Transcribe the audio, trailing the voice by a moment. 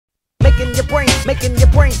making your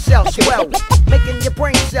brain cells swell, making your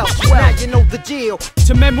brain cells swell. Now you know the deal.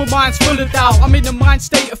 To men with minds full of doubt, I'm in the mind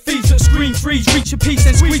state of fees that scream freeze, reach a piece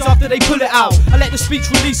and squeeze after they pull it out. I let the speech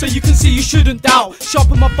release so you can see you shouldn't doubt.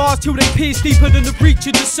 Sharpen my bars till they pierce deeper than the reach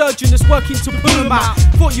of the surgeon that's working to pull them out.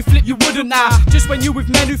 Thought you flip, you wouldn't now. Just when you with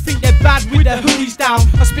men who think they're bad with their hoodies down.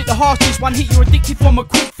 I spit the harshest, one hit you're addicted from a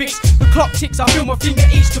quick fix. The clock ticks, I feel my finger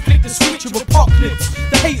itch to flick the switch of apocalypse.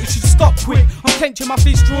 The haters should stop quick. I'm clenching my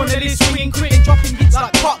fist, drawing a list, swinging quick and dropping hits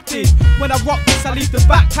like Pop did. When I rock this, I leave the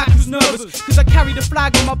backpackers nervous, cause I carry the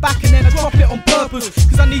flag on my back and then I drop it on purpose.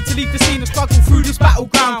 Cause I need to leave the scene and struggle through this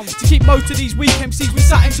battleground to keep most of these weak MCs with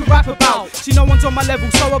something to rap about. See, no one's on my level,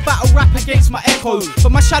 so I battle rap against my echo.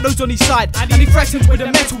 But my shadow's on his side and he threatens with the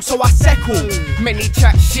metal, so I settle. Many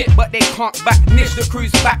chat shit, but they can't back niche. The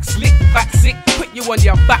crew's back slick, back sick. Put you on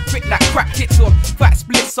your back quick like crack hits or fat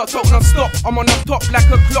splits. I talk non-stop, I'm on the top like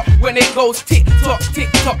a clock when it goes tick-tock,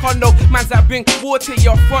 tick-tock. I know mans that bring water to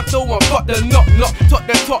your front door and got the knock, top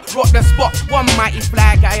the top, rock the spot. One mighty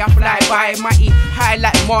fly guy, I fly by, mighty high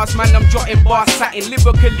like Mars, man, I'm jotting bars, satin,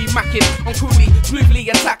 lyrically macking. I'm coolly, smoothly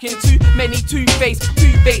attacking too many two-faced,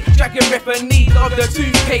 two-bait, dragging rep a need of the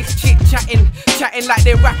toothpaste. Chit-chatting, chatting like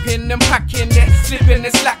they're rapping and packing, they're slipping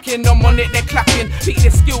and slacking. I'm on it, they're clapping, beat the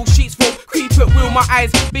skill sheets for creep at will, my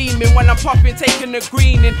eyes beaming when I'm popping, taking the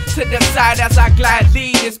greening to the side as I glide,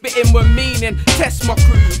 leaning, spitting with meaning. Test my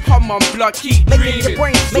crew, come on blood, keep making your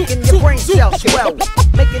brain cells swell,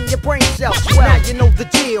 making your brain cells swell. Now you know the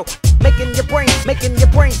deal. Making your brain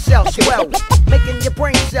cells swell, making your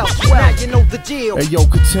brain cells swell. Now you know the deal. Hey yo,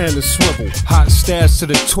 Katana swivel, hot stairs to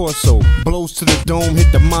the torso, blows to the dome,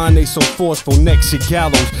 hit the mind, they so forceful. Next to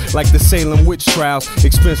gallows, like the Salem witch trials.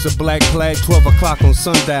 Expensive black flag, 12 o'clock on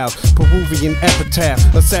sundials. Peruvian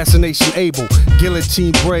epitaph, assassination able.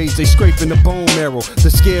 Guillotine braids, they scraping the bone marrow. The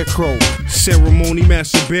scarecrow, ceremony,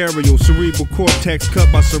 master burial. Cerebral cortex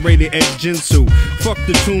cut by serrated edge jinsu. Fuck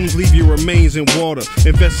the tombs, leave your remains in water.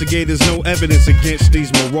 Investigators, no evidence against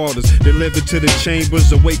these marauders. Delivered to the chambers,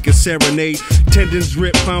 awake a serenade. Tendons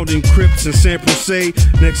ripped, found in crypts in San Jose.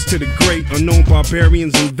 Next to the great, unknown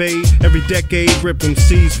barbarians invade. Every decade, rip them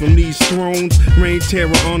seas from these thrones. Rain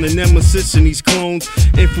terror on the nemesis and these clones.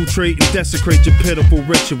 Infiltrate and desecrate your pitiful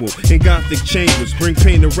ritual. In gothic chambers, bring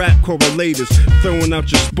pain to rap correlators. Throwing out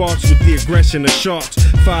your sparks with the aggression of sharks.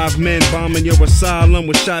 5 men bombing your asylum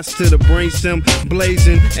with shots to the brainstem.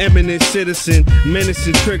 Blazing, eminent citizen,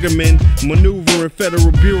 menacing triggermen, maneuvering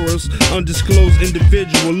federal bureaus, undisclosed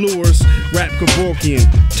individual lures. Rap Kevorkian,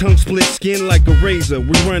 tongue split skin like a razor.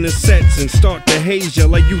 We run in sets and start to haze ya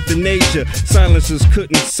like euthanasia. Silencers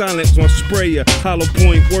couldn't silence my sprayer. Hollow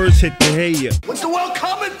point words hit the hair. What's the world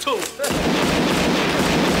coming to?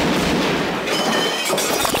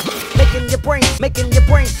 Making your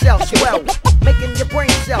brain cells swell, making your brain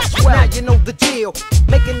cells swell. Now you know the deal.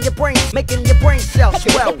 Making your brain cells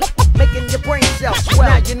swell, making your brain cells swell.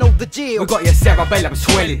 Now you know the deal. We got your cerebellum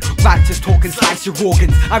swelling, righteous talking, slice your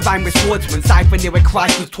organs. I rhyme with swordsman, cipher near where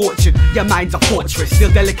Christ was tortured. Your mind's a fortress,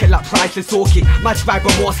 still delicate like priceless orchid. My tribe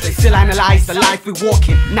remorseless, still analyze the life we walk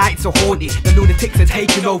in. Nights are horny, the lunatics are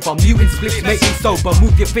taking over. Mutant splits make me sober,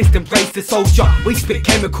 move your fist, embrace the soldier. We spit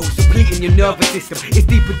chemicals, depleting your nervous system. It's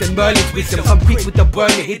deeper than Merlin's wisdom. Some quick with the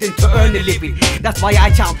burner, hidden to earn a living. That's why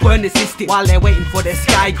I chant burn the system while they're waiting for their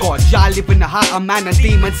sky god. I live in the heart of man and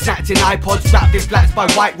demons snatching iPods wrapped in flats by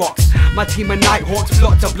white rocks. My team of nighthawks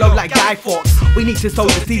plot to blow like Guy Fawkes. We need to sow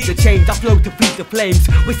the seeds of change. I flow to feed the flames.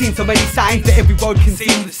 We've seen so many signs that every road can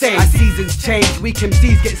seem the same. As seasons change, weak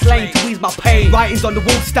MCs get slain to ease my pain. Writings on the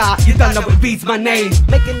wall star, you don't know it reads my name.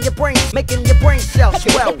 Making your brain cells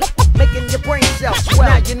swell, making your brain cells swell.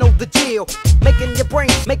 Now you know the deal. Making your brain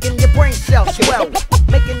cells swell,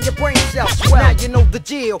 making your brain cells swell. Now you know the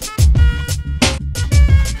deal.